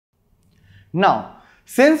Now,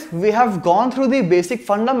 since we have gone through the basic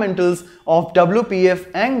fundamentals of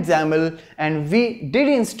WPF and XAML and we did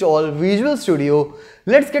install Visual Studio,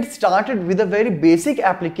 let's get started with a very basic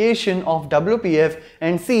application of WPF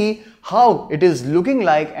and see how it is looking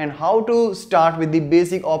like and how to start with the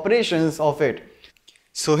basic operations of it.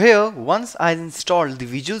 So here, once I install the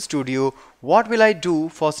Visual Studio, what will I do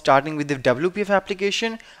for starting with the WPF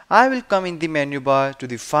application? I will come in the menu bar to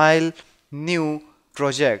the File, New,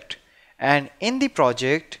 Project, and in the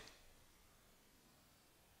project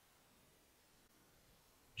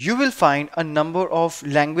you will find a number of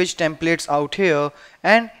language templates out here,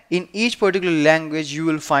 and in each particular language you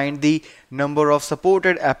will find the number of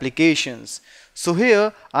supported applications. So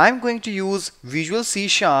here I'm going to use Visual C#,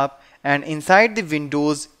 and inside the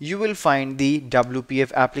Windows you will find the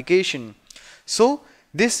WPF application. So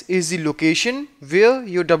this is the location where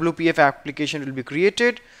your WPF application will be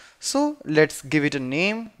created. So let's give it a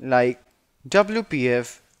name like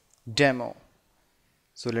WPF demo.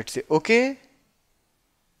 So let's say OK,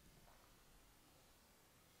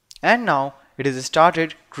 and now it is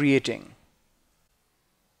started creating.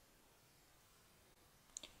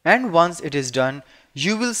 And once it is done,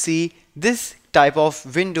 you will see this type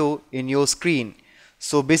of window in your screen.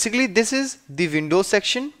 So basically this is the Windows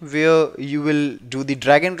section where you will do the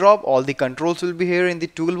drag and drop. All the controls will be here in the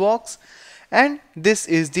toolbox, and this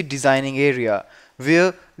is the designing area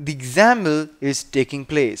where the XAML is taking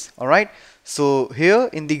place. Alright, so here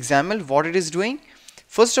in the XAML what it is doing,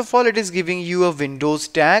 first of all it is giving you a window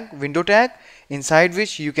tag inside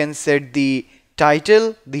which you can set the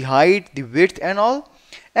title, the height, the width and all.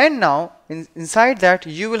 And now inside that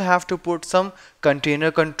you will have to put some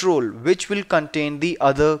container control which will contain the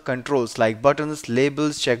other controls like buttons,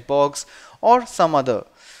 labels, checkbox or some other.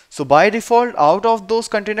 So by default out of those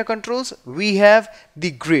container controls we have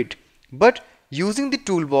the grid, but using the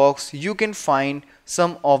toolbox you can find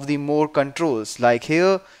some of the more controls. Like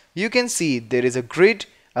here you can see there is a grid,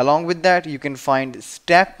 along with that you can find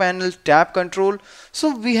stack panel, tab control.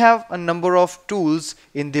 So we have a number of tools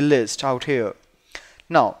in the list out here.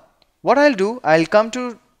 Now what I'll do, I'll come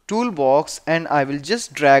to toolbox and I will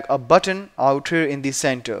just drag a button out here in the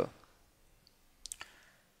center.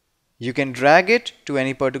 You can drag it to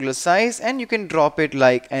any particular size and you can drop it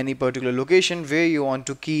like any particular location where you want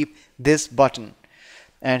to keep this button.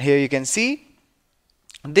 And here you can see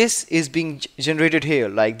this is being generated here,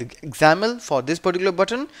 like the XAML for this particular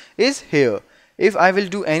button is here. If I will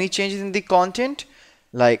do any changes in the content,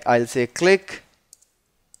 like I'll say click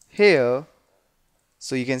here,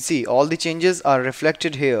 so you can see all the changes are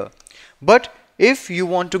reflected here. But if you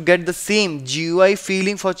want to get the same GUI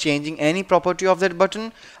feeling for changing any property of that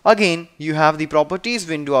button, again you have the properties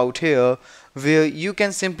window out here where you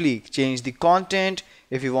can simply change the content.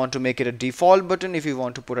 If you want to make it a default button, if you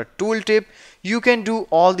want to put a tooltip, you can do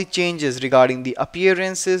all the changes regarding the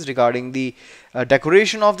appearances, regarding the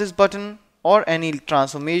decoration of this button or any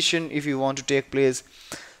transformation if you want to take place.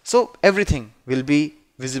 So everything will be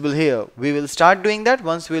visible here. We will start doing that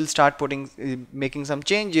once we will start making some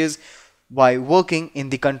changes by working in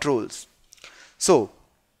the controls. So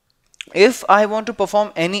if I want to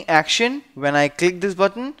perform any action when I click this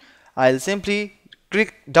button, I'll simply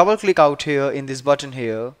double click out here in this button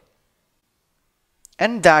here,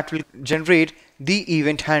 and that will generate the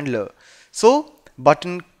event handler. So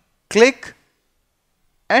button click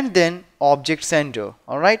and then object center.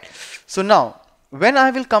 Alright, so now when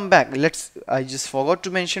I will come back, I just forgot to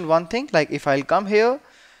mention one thing, like if I'll come here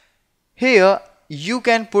you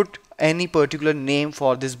can put any particular name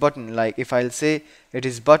for this button. Like if I'll say it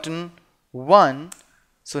is button 1,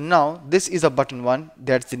 so now this is a button 1,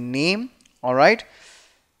 that's the name. Alright,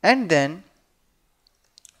 and then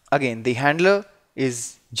again the handler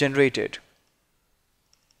is generated.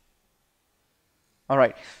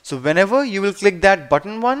 Alright, so whenever you will click that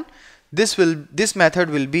button 1, this method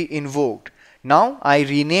will be invoked. Now I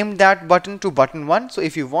renamed that button to button 1, so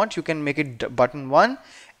if you want you can make it button 1,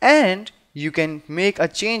 and you can make a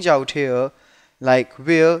change out here like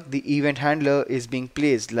where the event handler is being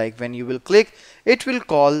placed. Like when you will click, it will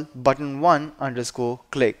call button 1 underscore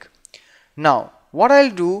click. Now what I'll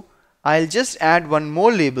do, I'll just add one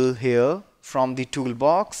more label here from the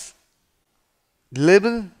toolbox.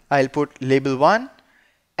 Label, I'll put label 1,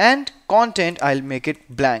 and content I'll make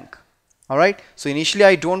it blank. Alright, so initially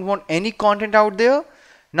I don't want any content out there.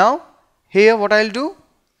 Now here what I'll do,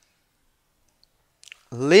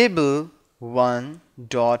 label 1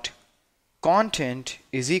 dot content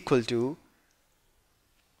is equal to,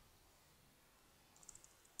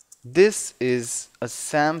 this is a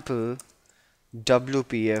sample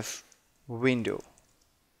WPF window.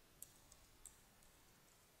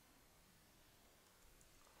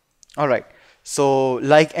 Alright, so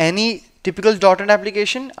like any typical .NET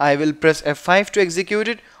application, I will press F5 to execute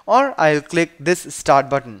it, or I'll click this start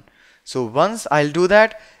button. So once I'll do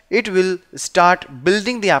that, it will start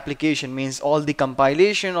building the application, means all the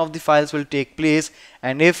compilation of the files will take place,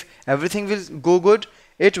 and if everything will go good,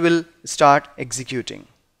 it will start executing.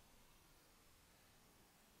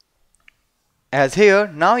 As here,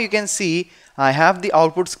 now you can see I have the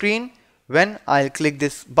output screen. When I'll click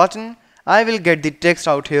this button, I will get the text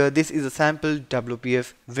out here. This is a sample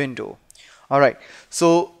WPF window. Alright,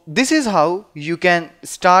 so this is how you can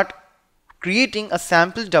start creating a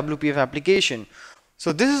sample WPF application.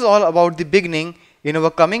 So this is all about the beginning. In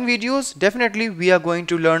our coming videos, definitely we are going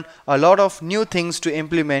to learn a lot of new things to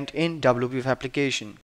implement in WPF application.